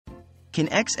Can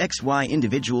XXY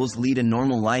individuals lead a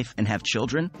normal life and have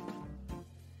children?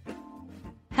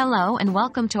 Hello and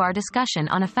welcome to our discussion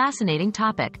on a fascinating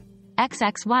topic,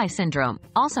 XXY syndrome,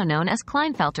 also known as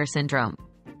Klinefelter syndrome.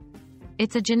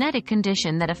 It's a genetic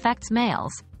condition that affects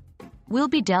males. We'll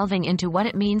be delving into what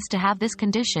it means to have this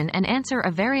condition and answer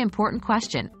a very important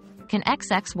question. Can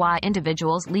XXY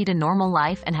individuals lead a normal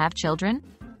life and have children?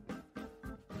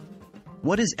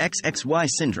 What is XXY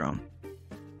syndrome?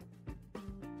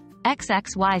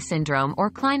 XXY syndrome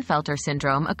or Klinefelter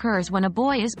syndrome occurs when a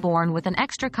boy is born with an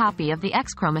extra copy of the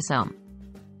X chromosome.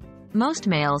 Most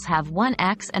males have one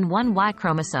X and one Y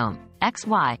chromosome,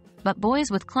 XY, but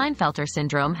boys with Klinefelter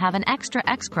syndrome have an extra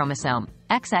X chromosome,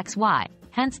 XXY,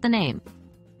 hence the name.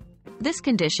 This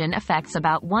condition affects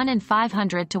about 1 in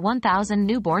 500 to 1,000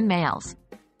 newborn males.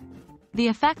 The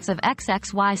effects of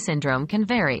XXY syndrome can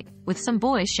vary, with some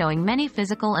boys showing many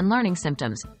physical and learning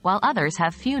symptoms, while others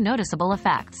have few noticeable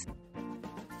effects.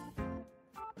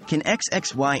 Can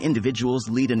XXY individuals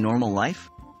lead a normal life?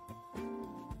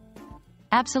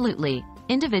 Absolutely.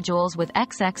 Individuals with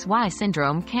XXY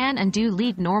syndrome can and do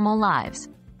lead normal lives.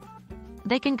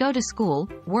 They can go to school,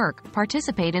 work,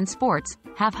 participate in sports,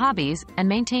 have hobbies, and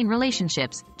maintain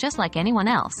relationships, just like anyone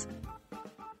else.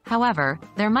 However,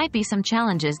 there might be some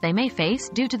challenges they may face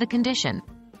due to the condition.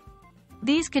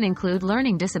 These can include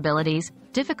learning disabilities,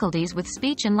 difficulties with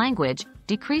speech and language,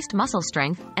 decreased muscle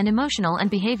strength, and emotional and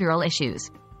behavioral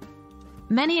issues.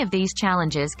 Many of these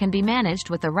challenges can be managed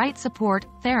with the right support,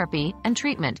 therapy, and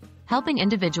treatment, helping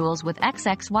individuals with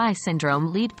XXY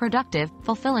syndrome lead productive,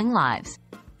 fulfilling lives.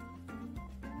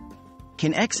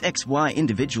 Can XXY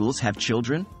individuals have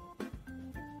children?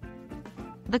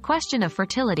 The question of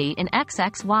fertility in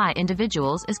XXY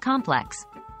individuals is complex.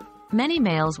 Many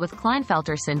males with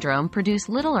Klinefelter syndrome produce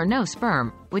little or no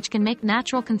sperm, which can make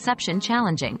natural conception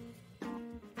challenging.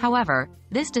 However,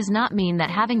 this does not mean that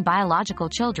having biological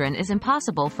children is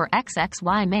impossible for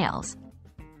XXY males.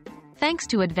 Thanks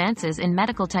to advances in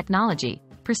medical technology,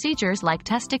 procedures like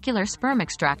testicular sperm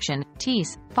extraction,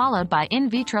 TEES, followed by in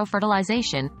vitro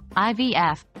fertilization,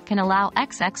 IVF, can allow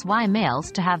XXY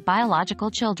males to have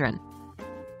biological children.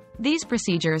 These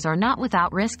procedures are not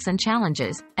without risks and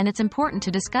challenges, and it's important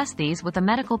to discuss these with a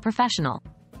medical professional.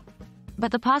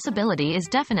 But the possibility is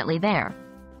definitely there.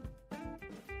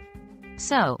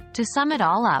 So, to sum it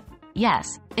all up,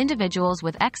 yes, individuals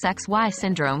with XXY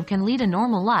syndrome can lead a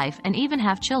normal life and even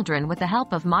have children with the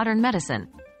help of modern medicine.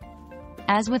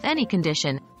 As with any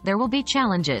condition, there will be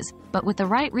challenges, but with the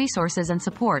right resources and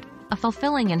support, a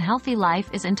fulfilling and healthy life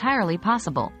is entirely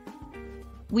possible.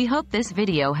 We hope this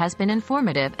video has been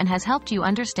informative and has helped you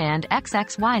understand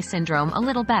XXY syndrome a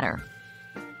little better.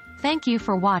 Thank you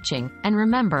for watching, and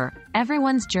remember,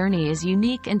 everyone's journey is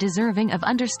unique and deserving of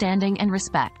understanding and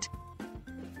respect.